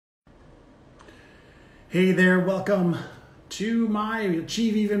Hey there, welcome to my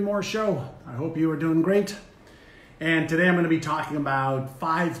Achieve Even More show. I hope you are doing great. And today I'm going to be talking about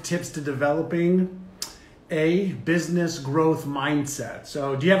 5 tips to developing a business growth mindset.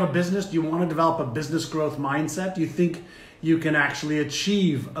 So do you have a business? Do you want to develop a business growth mindset? Do you think you can actually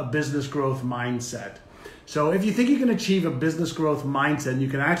achieve a business growth mindset? So if you think you can achieve a business growth mindset and you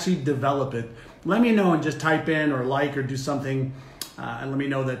can actually develop it, let me know and just type in or like or do something and let me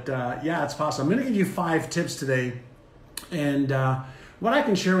know that, yeah, it's possible. I'm going to give you 5 tips today. And what I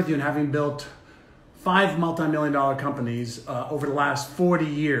can share with you, and having built 5 multi-million-dollar companies over the last 40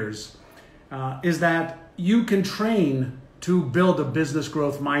 years, is that you can train to build a business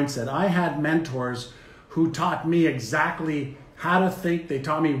growth mindset. I had mentors who taught me exactly how to think. They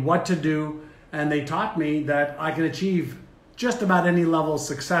taught me what to do, and they taught me that I can achieve just about any level of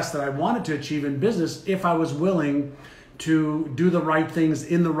success that I wanted to achieve in business if I was willing to do the right things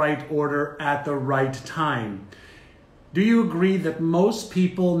in the right order at the right time. Do you agree that most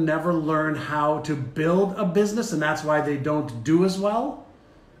people never learn how to build a business and that's why they don't do as well?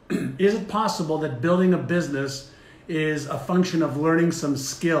 Is it possible that building a business is a function of learning some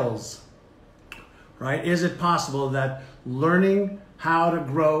skills, right? Is it possible that learning how to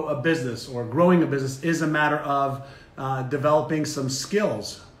grow a business or growing a business is a matter of developing some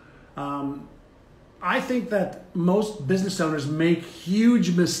skills? I think that most business owners make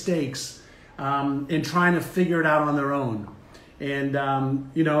huge mistakes in trying to figure it out on their own. And,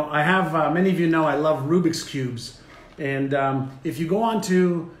 you know, I have, many of you know I love Rubik's Cubes. And if you go on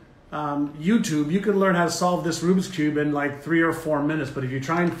to YouTube, you can learn how to solve this Rubik's Cube in like 3 or 4 minutes. But if you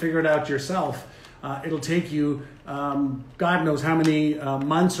try and figure it out yourself, it'll take you God knows how many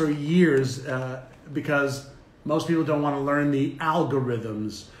months or years because most people don't want to learn the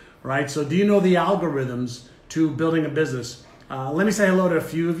algorithms. Right? So do you know the algorithms to building a business? Let me say hello to a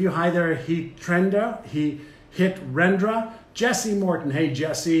few of you. Hi there, Hitrendra, Hitrendra, Jesse Morton. Hey,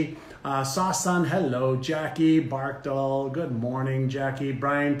 Jesse. Sasan, hello. Jackie Barkdal, good morning, Jackie.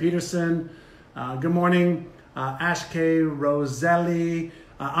 Brian Peterson, good morning. Ashke Roselli.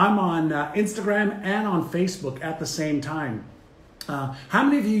 I'm on Instagram and on Facebook at the same time. How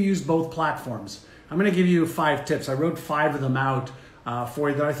many of you use both platforms? I'm going to give you 5 tips. I wrote 5 of them out for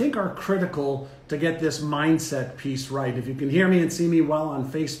you that I think are critical to get this mindset piece right. If you can hear me and see me well on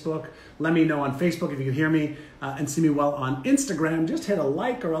Facebook, let me know on Facebook. If you can hear me and see me well on Instagram, just hit a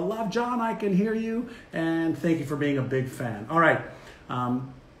like or a love. John, I can hear you. And thank you for being a big fan. All right.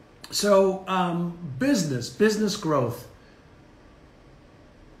 Business growth.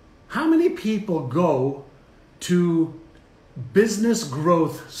 How many people go to business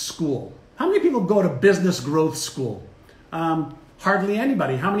growth school? How many people go to business growth school? Hardly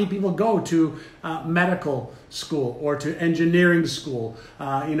anybody. How many people go to medical school or to engineering school,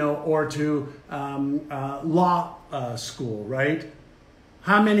 or to law school, right?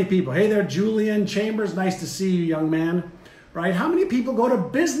 How many people? Hey there, Julian Chambers. Nice to see you, young man. Right? How many people go to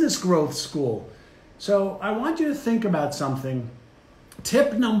business growth school? So I want you to think about something.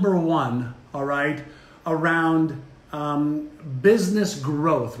 Tip number 1, all right, around business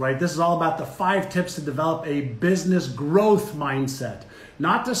growth, right? This is all about the 5 tips to develop a business growth mindset.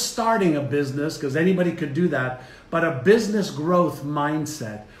 Not to starting a business, because anybody could do that, but a business growth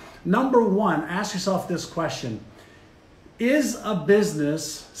mindset. Number 1, ask yourself this question. Is a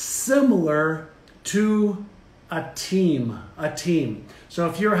business similar to a team? So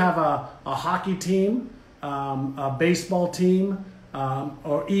if you have a hockey team, a baseball team,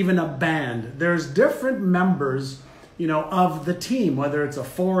 or even a band, there's different members of the team, whether it's a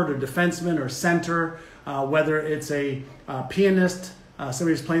forward or defenseman or center, whether it's a pianist,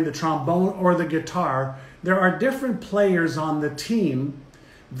 somebody who's playing the trombone or the guitar. There are different players on the team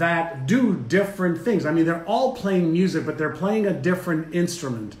that do different things. I mean, they're all playing music, but they're playing a different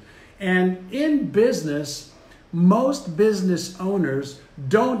instrument. And in business, most business owners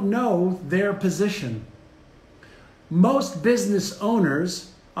don't know their position. Most business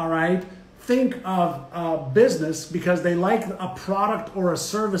owners, all right, think of business because they like a product or a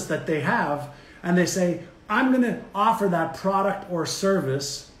service that they have, and they say, I'm going to offer that product or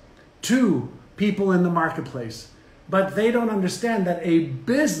service to people in the marketplace. But they don't understand that a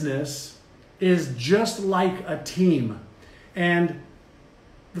business is just like a team. And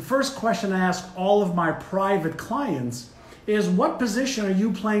the first question I ask all of my private clients is, what position are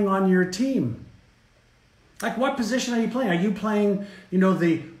you playing on your team? Like, what position are you playing? Are you playing,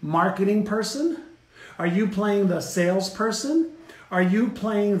 the marketing person? Are you playing the salesperson? Are you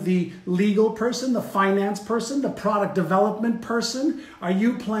playing the legal person, the finance person, the product development person? Are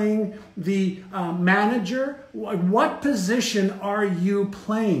you playing the manager? What position are you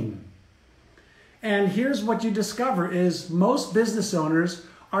playing? And here's what you discover is most business owners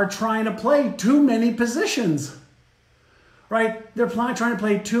are trying to play too many positions, right? They're trying to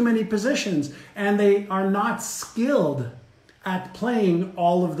play too many positions and they are not skilled at playing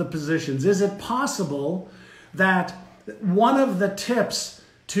all of the positions. Is it possible that one of the tips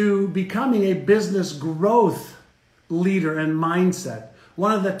to becoming a business growth leader and mindset,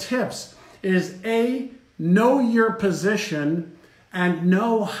 one of the tips is A, know your position and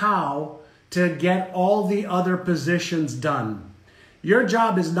know how to get all the other positions done. Your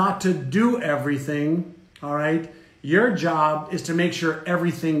job is not to do everything, all right? Your job is to make sure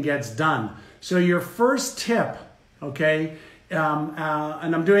everything gets done. So your first tip, okay,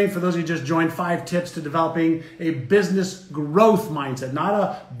 and I'm doing, for those of you who just joined, 5 tips to developing a business growth mindset, not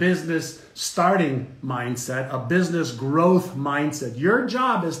a business starting mindset, a business growth mindset. Your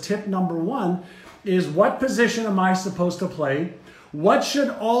job as tip number 1 is what position am I supposed to play? What should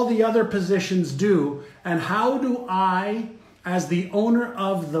all the other positions do? And how do I, as the owner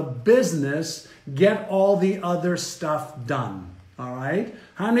of the business, get all the other stuff done? All right.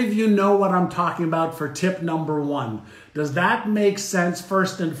 How many of you know what I'm talking about for tip number 1? Does that make sense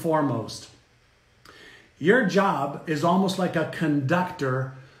first and foremost? Your job is almost like a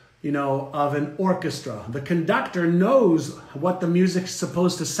conductor, of an orchestra. The conductor knows what the music's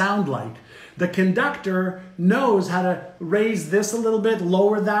supposed to sound like. The conductor knows how to raise this a little bit,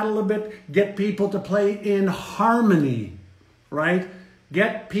 lower that a little bit, get people to play in harmony, right?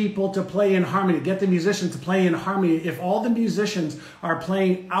 Get people to play in harmony. Get the musicians to play in harmony. If all the musicians are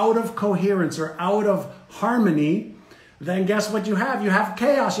playing out of coherence or out of harmony, then guess what you have? You have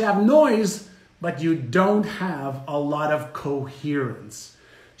chaos, you have noise, but you don't have a lot of coherence.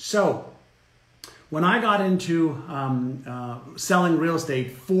 So when I got into selling real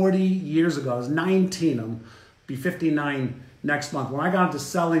estate 40 years ago, I was 19, I'll be 59 next month. When I got into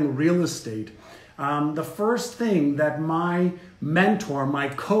selling real estate, the first thing that my mentor, my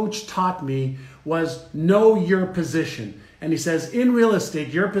coach taught me was know your position. And he says, in real estate,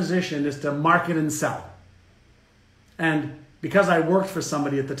 your position is to market and sell. And because I worked for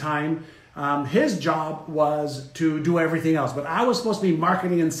somebody at the time, his job was to do everything else. But I was supposed to be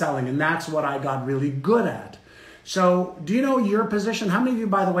marketing and selling, and that's what I got really good at. So do you know your position? How many of you,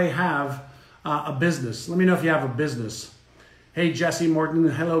 by the way, have a business? Let me know if you have a business. Hey, Jesse Morton.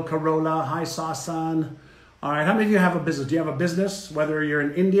 Hello, Corolla. Hi, Sasan. All right. How many of you have a business? Do you have a business, whether you're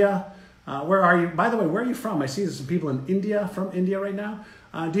in India? Where are you? By the way, where are you from? I see there's some people in India, from India right now.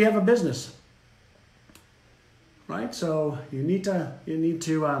 Do you have a business? Right. So you need to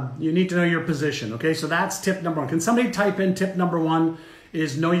know your position. Okay. So that's tip number 1. Can somebody type in tip number 1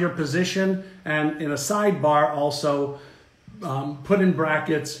 is know your position, and in a sidebar also put in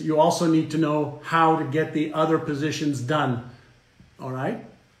brackets, you also need to know how to get the other positions done. All right.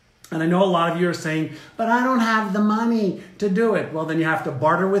 And I know a lot of you are saying, but I don't have the money to do it. Well, then you have to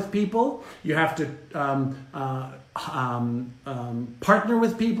barter with people. You have to partner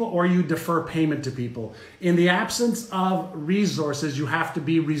with people, or you defer payment to people. In the absence of resources, you have to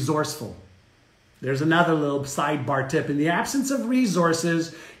be resourceful. There's another little sidebar tip. In the absence of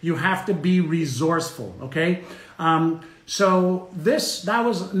resources, you have to be resourceful. Okay. So that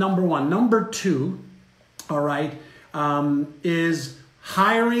was number 1. Number 2, all right, is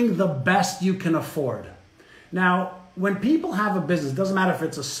hiring the best you can afford. Now, when people have a business, it doesn't matter if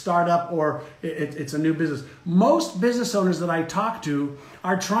it's a startup or it's a new business. Most business owners that I talk to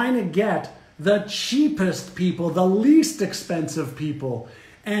are trying to get the cheapest people, the least expensive people.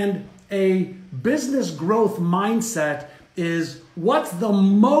 And a business growth mindset is what's the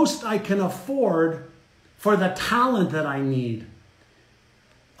most I can afford for the talent that I need.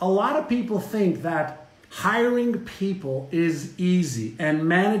 A lot of people think that hiring people is easy and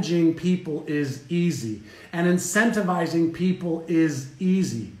managing people is easy and incentivizing people is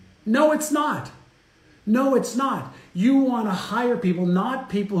easy. No, it's not. No, it's not. You want to hire people, not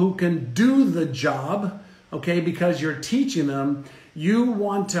people who can do the job, okay, because you're teaching them. You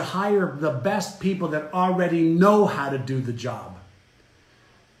want to hire the best people that already know how to do the job.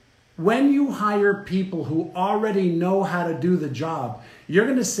 When you hire people who already know how to do the job, you're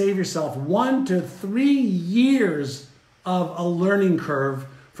going to save yourself 1 to 3 years of a learning curve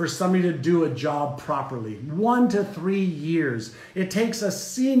for somebody to do a job properly. 1 to 3 years. It takes a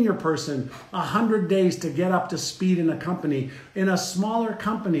senior person 100 days to get up to speed in a company. In a smaller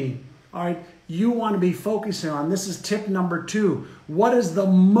company, all right, you want to be focusing on, this is tip number 2, what is the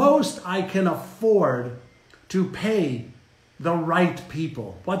most I can afford to pay the right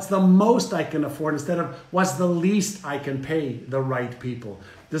people? What's the most I can afford instead of what's the least I can pay the right people?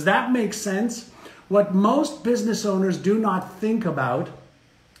 Does that make sense? What most business owners do not think about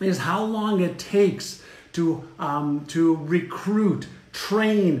is how long it takes to recruit,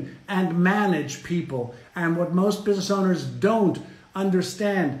 train, and manage people. And what most business owners don't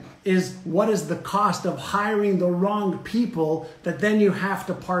understand is what is the cost of hiring the wrong people that then you have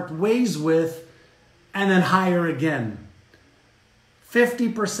to part ways with and then hire again.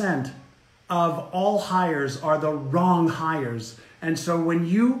 50% of all hires are the wrong hires. And so when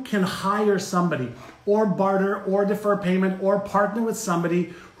you can hire somebody or barter or defer payment or partner with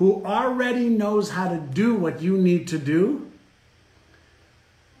somebody who already knows how to do what you need to do,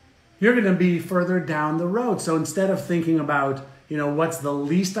 you're going to be further down the road. So instead of thinking about, what's the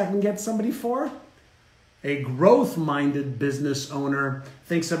least I can get somebody for, a growth-minded business owner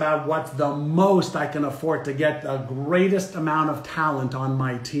thinks about what's the most I can afford to get the greatest amount of talent on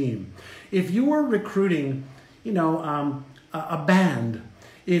my team. If you were recruiting, a band,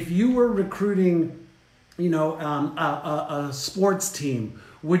 if you were recruiting, a sports team,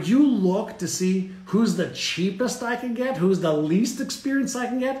 would you look to see who's the cheapest I can get, who's the least experienced I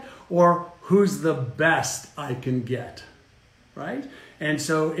can get, or who's the best I can get, right? And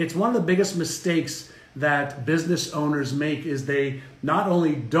so it's one of the biggest mistakes that business owners make is they not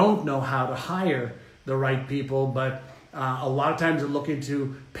only don't know how to hire the right people, but a lot of times they're looking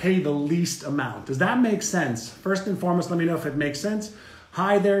to pay the least amount. Does that make sense? First and foremost, let me know if it makes sense.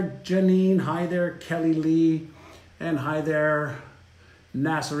 Hi there, Janine. Hi there, Kelly Lee. And hi there,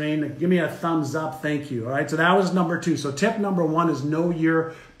 Nasserine. Give me a thumbs up. Thank you. All right, so that was number 2. So tip number 1 is know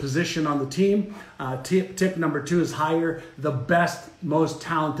your position on the team. Tip number 2 is hire the best, most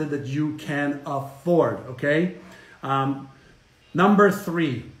talented that you can afford, okay? Number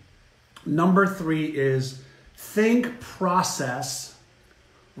 3 is think process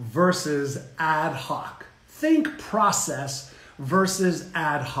versus ad hoc. Think process versus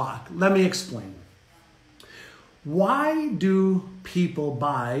ad hoc. Let me explain. Why do people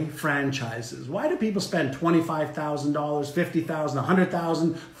buy franchises? Why do people spend $25,000, $50,000,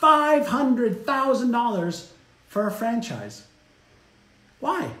 $100,000, $500,000 for a franchise?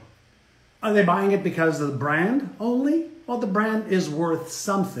 Why? Are they buying it because of the brand only? Well, the brand is worth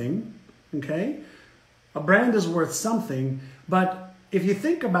something, okay? A brand is worth something, but if you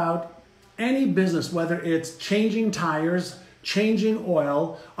think about any business, whether it's changing tires, changing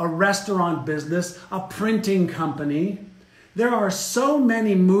oil, a restaurant business, a printing company, there are so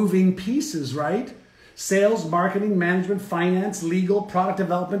many moving pieces, right? Sales, marketing, management, finance, legal, product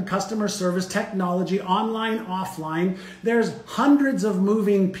development, customer service, technology, online, offline. There's hundreds of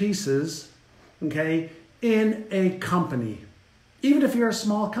moving pieces, okay, in a company. Even if you're a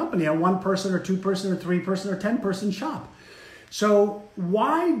small company, a 1-person or 2-person or 3-person or 10-person shop. So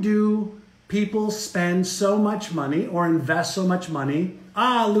why do people spend so much money or invest so much money?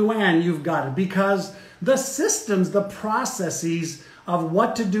 Luann, you've got it. Because the systems, the processes of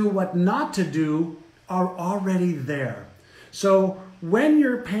what to do, what not to do are already there. So when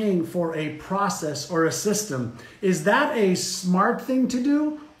you're paying for a process or a system, is that a smart thing to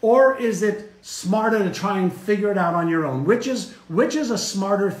do? Or is it smarter to try and figure it out on your own? Which is a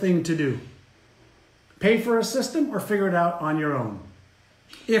smarter thing to do? Pay for a system or figure it out on your own?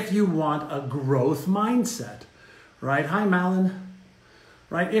 If you want a growth mindset, right? Hi, Malin.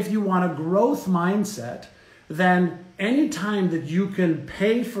 Right? If you want a growth mindset, then anytime that you can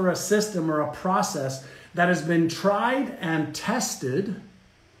pay for a system or a process that has been tried and tested,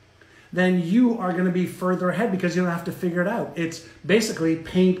 then you are going to be further ahead because you don't have to figure it out. It's basically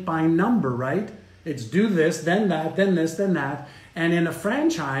paint by number, right? It's do this, then that, then this, then that. And in a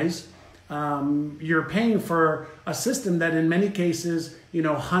franchise, you're paying for a system that in many cases,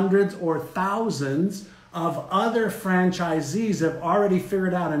 hundreds or thousands of other franchisees have already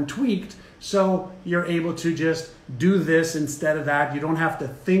figured out and tweaked. So you're able to just do this instead of that. You don't have to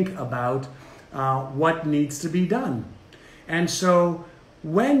think about what needs to be done. And so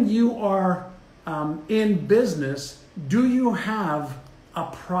when you are in business, do you have a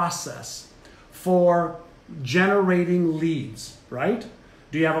process for generating leads, right?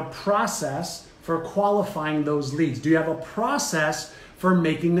 Do you have a process for qualifying those leads? Do you have a process for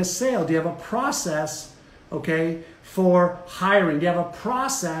making a sale? Do you have a process, okay, for hiring? Do you have a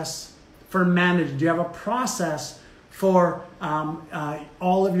process for managing? Do you have a process for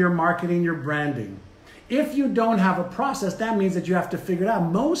all of your marketing, your branding? If you don't have a process, that means that you have to figure it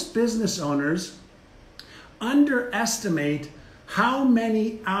out. Most business owners underestimate how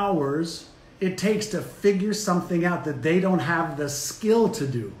many hours it takes to figure something out that they don't have the skill to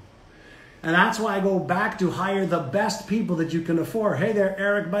do. And that's why I go back to hire the best people that you can afford. Hey there,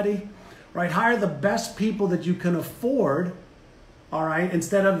 Eric, buddy. Right? Hire the best people that you can afford, all right,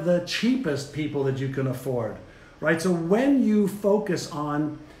 instead of the cheapest people that you can afford. Right? So when you focus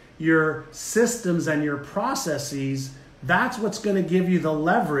on your systems and your processes, that's what's going to give you the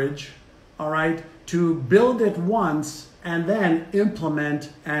leverage, all right, to build it once and then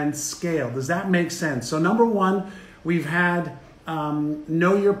implement and scale. Does that make sense? So number one, we've had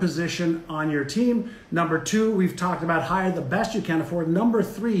know your position on your team. Number two, we've talked about hire the best you can afford. Number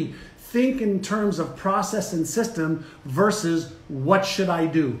three, think in terms of process and system versus what should I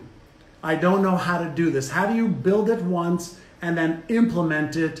do? I don't know how to do this. How do you build it once and then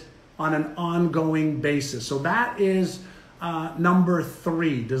implement it on an ongoing basis? So that is number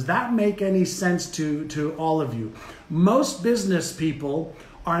three. Does that make any sense to all of you? Most business people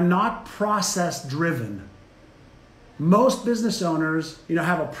are not process driven. Most business owners,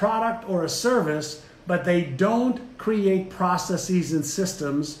 have a product or a service, but they don't create processes and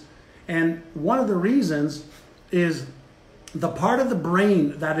systems. And one of the reasons is the part of the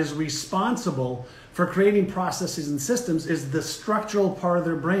brain that is responsible for creating processes and systems is the structural part of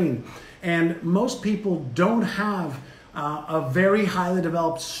their brain. And most people don't have a very highly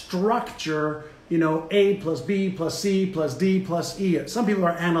developed structure, A plus B plus C plus D plus E. Some people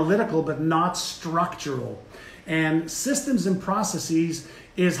are analytical, but not structural. And systems and processes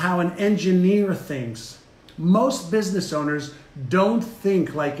is how an engineer thinks. Most business owners don't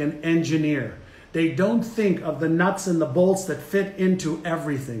think like an engineer. They don't think of the nuts and the bolts that fit into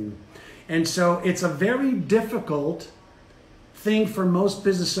everything. And so it's a very difficult thing for most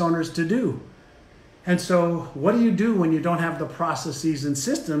business owners to do. And so what do you do when you don't have the processes and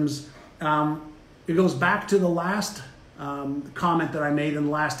systems? It goes back to the last comment that I made in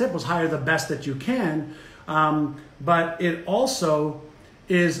the last tip was hire the best that you can. But it also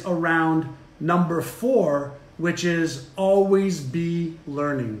is around number 4, which is always be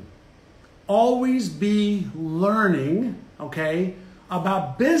learning. Always be learning, okay,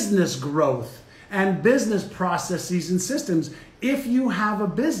 about business growth and business processes and systems. If you have a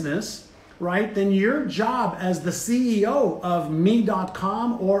business, right, then your job as the CEO of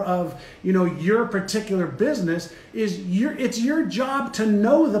me.com or of, your particular business is it's your job to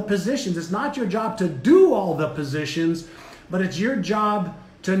know the positions. It's not your job to do all the positions, but it's your job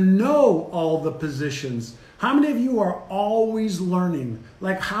to know all the positions. How many of you are always learning?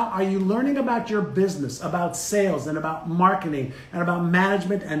 Like, how are you learning about your business, about sales and about marketing and about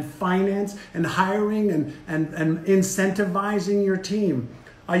management and finance and hiring and incentivizing your team?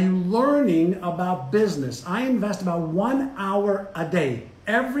 Are you learning about business? I invest about 1 hour a day,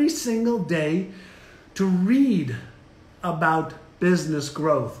 every single day, to read about business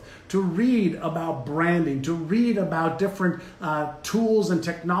growth, to read about branding, to read about different tools and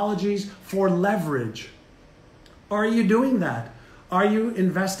technologies for leverage. Are you doing that? Are you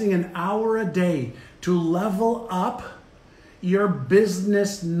investing an hour a day to level up your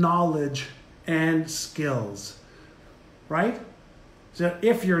business knowledge and skills? Right? So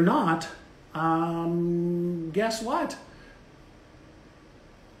if you're not, guess what?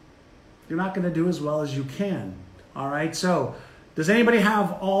 You're not going to do as well as you can. All right. So does anybody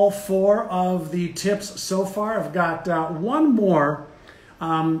have all 4 of the tips so far? I've got one more,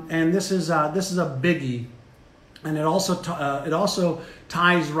 and this is a biggie, and it also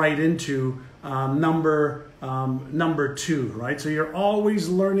ties right into number 2. Right. So you're always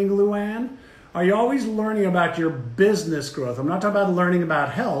learning, Luann. Are you always learning about your business growth? I'm not talking about learning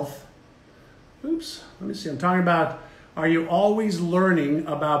about health. Oops, let me see. I'm talking about, are you always learning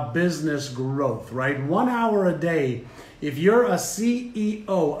about business growth, right? 1 hour a day. If you're a CEO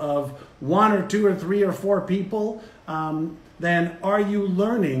of 1 or 2 or 3 or 4 people, then are you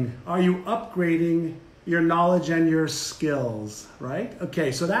learning? Are you upgrading your knowledge and your skills, right?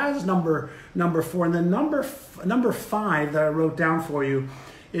 Okay, so that is number 4. And then number 5 that I wrote down for you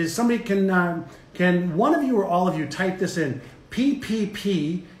is somebody can one of you or all of you type this in?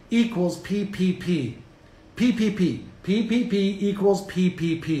 PPP equals PPP. PPP. PPP equals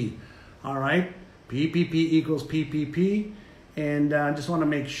PPP. All right? PPP equals PPP. And I just want to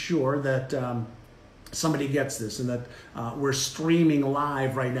make sure that somebody gets this and that we're streaming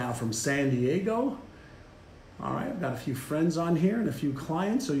live right now from San Diego. All right, I've got a few friends on here and a few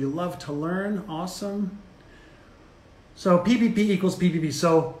clients, so you love to learn. Awesome. So PPP equals PPP.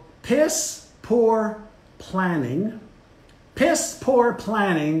 So piss poor planning. Piss poor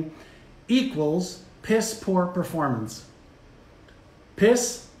planning equals piss poor performance.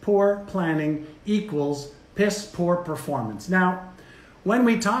 Piss poor planning equals piss poor performance. Now, when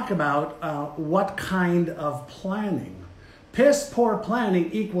we talk about what kind of planning, piss poor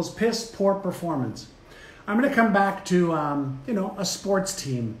planning equals piss poor performance. I'm going to come back to a sports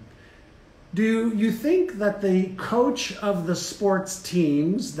team. Do you think that the coach of the sports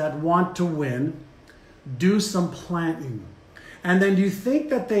teams that want to win do some planning? And then do you think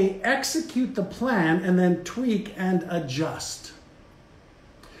that they execute the plan and then tweak and adjust?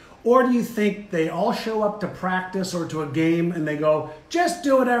 Or do you think they all show up to practice or to a game and they go, just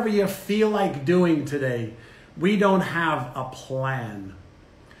do whatever you feel like doing today? We don't have a plan.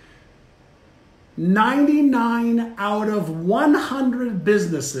 99 out of 100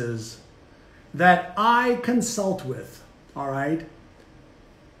 businesses that I consult with, all right,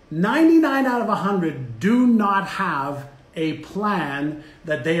 99 out of 100 do not have a plan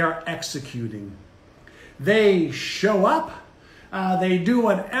that they are executing. They show up, they do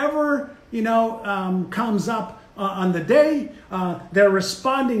whatever, comes up on the day. They're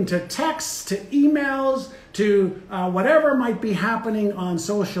responding to texts, to emails, to whatever might be happening on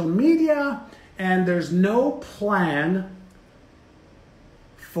social media, and there's no plan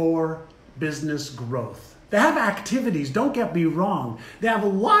for business growth. They have activities, don't get me wrong. They have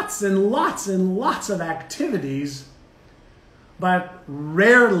lots and lots and lots of activities, but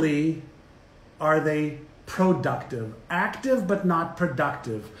rarely are they productive. Active, but not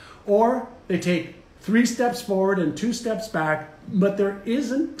productive. Or they take 3 steps forward and 2 steps back, but there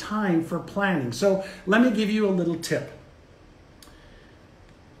isn't time for planning. So let me give you a little tip.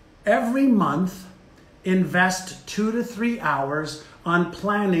 Every month, invest 2 to 3 hours on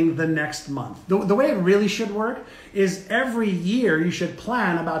planning the next month. The way it really should work is every year you should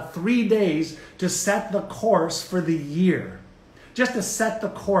plan about 3 days to set the course for the year. Just to set the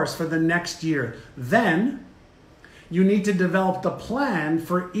course for the next year. Then you need to develop the plan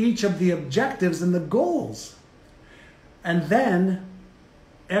for each of the objectives and the goals. And then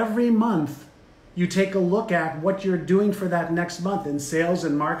every month you take a look at what you're doing for that next month in sales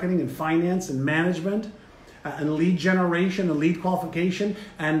and marketing and finance and management and lead generation and lead qualification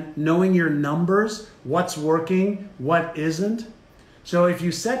and knowing your numbers, what's working, what isn't. So if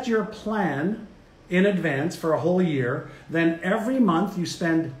you set your plan in advance for a whole year, then every month you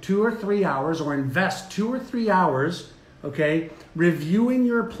spend 2 or 3 hours or invest 2 or 3 hours, okay, reviewing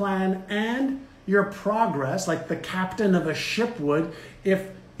your plan and your progress, like the captain of a ship would if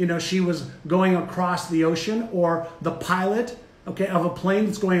she was going across the ocean, or the pilot, okay, of a plane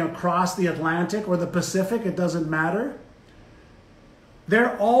that's going across the Atlantic or the Pacific, it doesn't matter.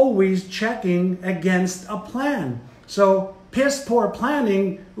 They're always checking against a plan. So piss poor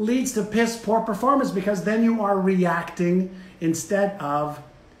planning leads to piss poor performance, because then you are reacting instead of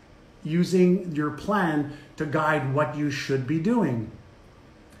using your plan to guide what you should be doing.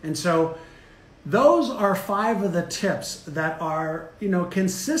 And so those are 5 of the tips that are,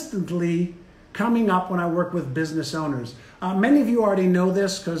 consistently coming up when I work with business owners. Many of you already know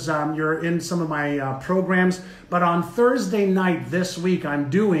this because you're in some of my programs, but on Thursday night this week,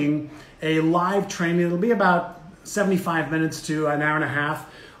 I'm doing a live training. It'll be about 75 minutes to an hour and a half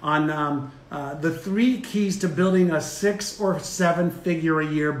on the 3 keys to building a 6 or 7 figure a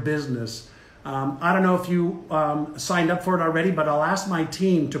year business. I don't know if you signed up for it already, but I'll ask my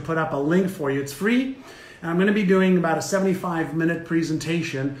team to put up a link for you. It's free. And I'm going to be doing about a 75-minute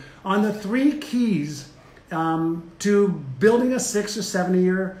presentation on the 3 keys to building a 6 or 7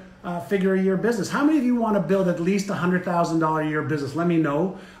 year figure a year business. How many of you want to build at least $100,000 a year business? Let me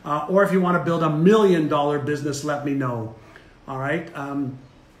know. Or if you want to build $1 million business, let me know. All right.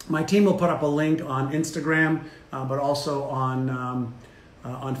 My team will put up a link on Instagram, but also on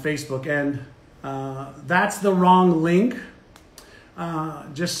Facebook. And that's the wrong link.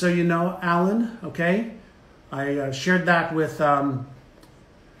 Just so you know, Alan, okay? I shared that with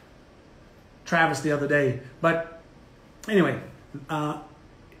Travis the other day. But anyway,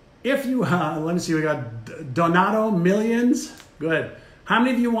 if you, let me see, we got Donato Millions. Good. How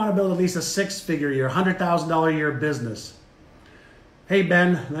many of you want to build at least a 6-figure year, $100,000 a year business? Hey,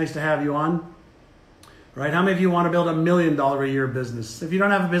 Ben, nice to have you on. Right? How many of you want to build $1 million a year business? If you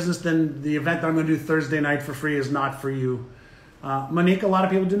don't have a business, then the event that I'm going to do Thursday night for free is not for you. Monique, a lot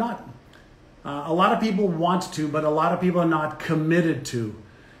of people do not. A lot of people want to, but a lot of people are not committed to.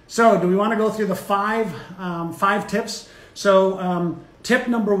 So do we want to go through the five tips? So tip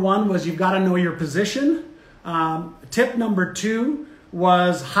number 1 was you've got to know your position. Tip number 2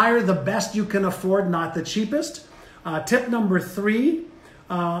 was hire the best you can afford, not the cheapest. Tip number 3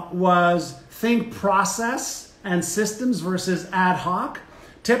 was think process and systems versus ad hoc.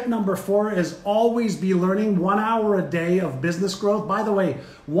 Tip number 4 is always be learning. 1 hour a day of business growth. By the way,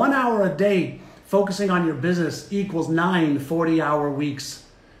 1 hour a day focusing on your business equals 9 40-hour weeks.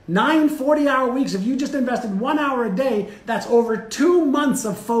 9 40-hour weeks. If you just invested 1 hour a day, that's over 2 months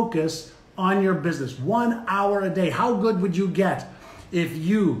of focus on your business. 1 hour a day. How good would you get if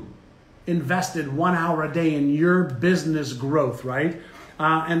you invested 1 hour a day in your business growth, right?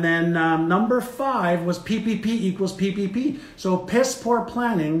 And then number 5 was PPP equals PPP. So piss poor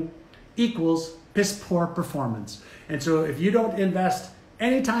planning equals piss poor performance. And so if you don't invest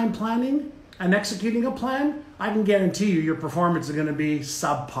any time planning and executing a plan, I can guarantee you your performance is going to be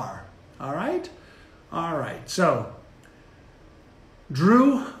subpar. All right? All right. So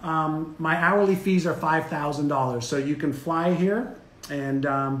Drew, my hourly fees are $5,000. So you can fly here, and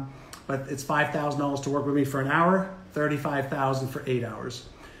but it's $5,000 to work with me for an hour, $35,000 for 8 hours.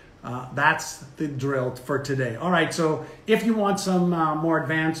 That's the drill for today. All right, so if you want some more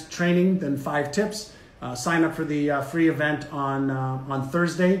advanced training than 5 tips, sign up for the free event on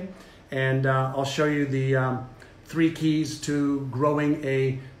Thursday, and I'll show you the 3 keys to growing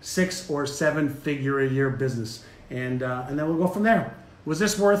a 6 or 7 figure a year business, and then we'll go from there. Was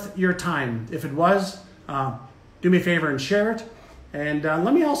this worth your time? If it was, do me a favor and share it. And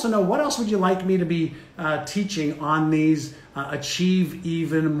let me also know, what else would you like me to be teaching on these Achieve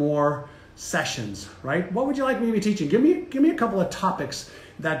Even More sessions, right? What would you like me to be teaching? Give me a couple of topics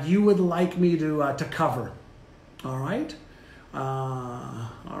that you would like me to cover, all right?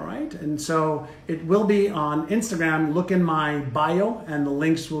 All right, and so it will be on Instagram. Look in my bio and the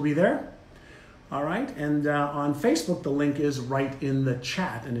links will be there. All right, and on Facebook, the link is right in the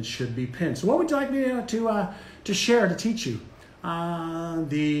chat and it should be pinned. So what would you like me to share, to teach you?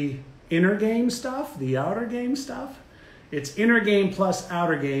 The inner game stuff, the outer game stuff. It's inner game plus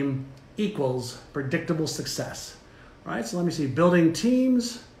outer game equals predictable success. All right, so let me see, building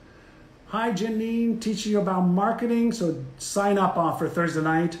teams. Hi, Janine, teaching you about marketing. So sign up for Thursday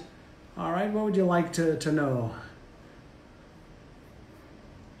night. All right, what would you like to know?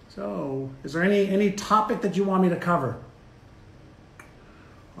 So is there any topic that you want me to cover?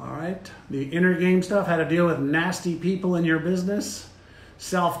 All right, the inner game stuff, how to deal with nasty people in your business,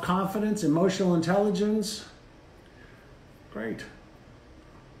 self-confidence, emotional intelligence. Great.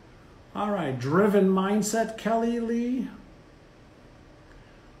 All right, driven mindset, Kelly Lee.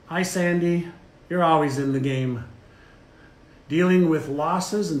 Hi, Sandy. You're always in the game. Dealing with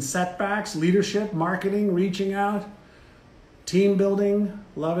losses and setbacks, leadership, marketing, reaching out, team building,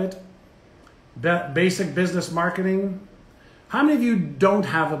 love it. Basic business marketing. How many of you don't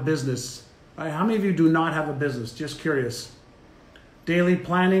have a business? Right? How many of you do not have a business? Just curious. Daily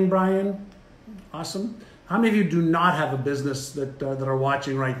planning, Brian. Awesome. How many of you do not have a business that are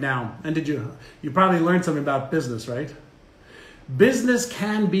watching right now? And you probably learned something about business, right? Business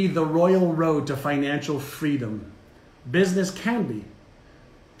can be the royal road to financial freedom. Business can be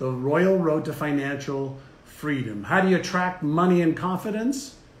the royal road to financial freedom. How do you attract money and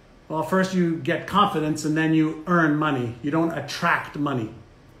confidence? Well, first you get confidence and then you earn money. You don't attract money,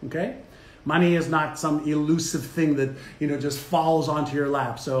 okay? Money is not some elusive thing that, just falls onto your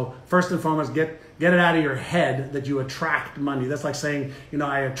lap. So first and foremost, get it out of your head that you attract money. That's like saying,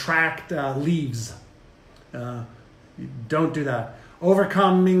 I attract leaves. Don't do that.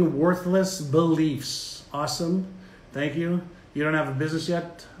 Overcoming worthless beliefs. Awesome. Thank you. You don't have a business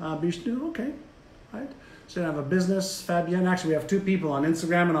yet, Bishnu? Okay. All right. So you don't have a business, Fabienne. Actually, we have 2 people on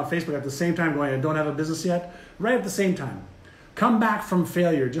Instagram and on Facebook at the same time going, I don't have a business yet. Right at the same time. Come back from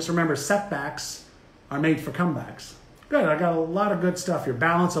failure. Just remember, setbacks are made for comebacks. Good. I got a lot of good stuff here.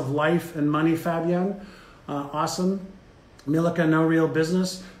 Balance of life and money, Fabienne. Awesome. Milika, no real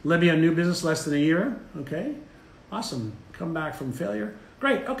business. Libya, new business, less than a year. Okay. Awesome. Come back from failure.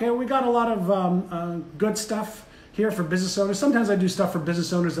 Great. Okay, we got a lot of good stuff here for business owners. Sometimes I do stuff for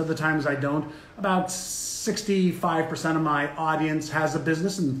business owners, other times I don't. About 65% of my audience has a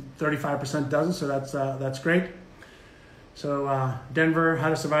business and 35% doesn't, so that's great. So Denver, how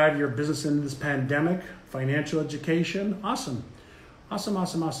to survive your business in this pandemic, financial education. Awesome. Awesome,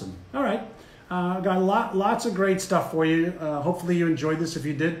 awesome, awesome. All right. Got lots of great stuff for you. Hopefully you enjoyed this. If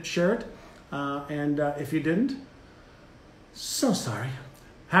you did, share it. And if you didn't, so sorry.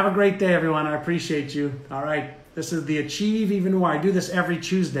 Have a great day, everyone. I appreciate you. All right. This is the Achieve Even More. I do this every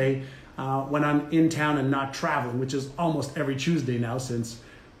Tuesday when I'm in town and not traveling, which is almost every Tuesday now, since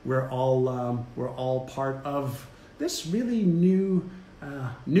we're all part of this really new.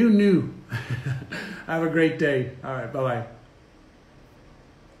 Have a great day. All right. Bye-bye.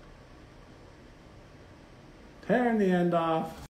 Turn the end off.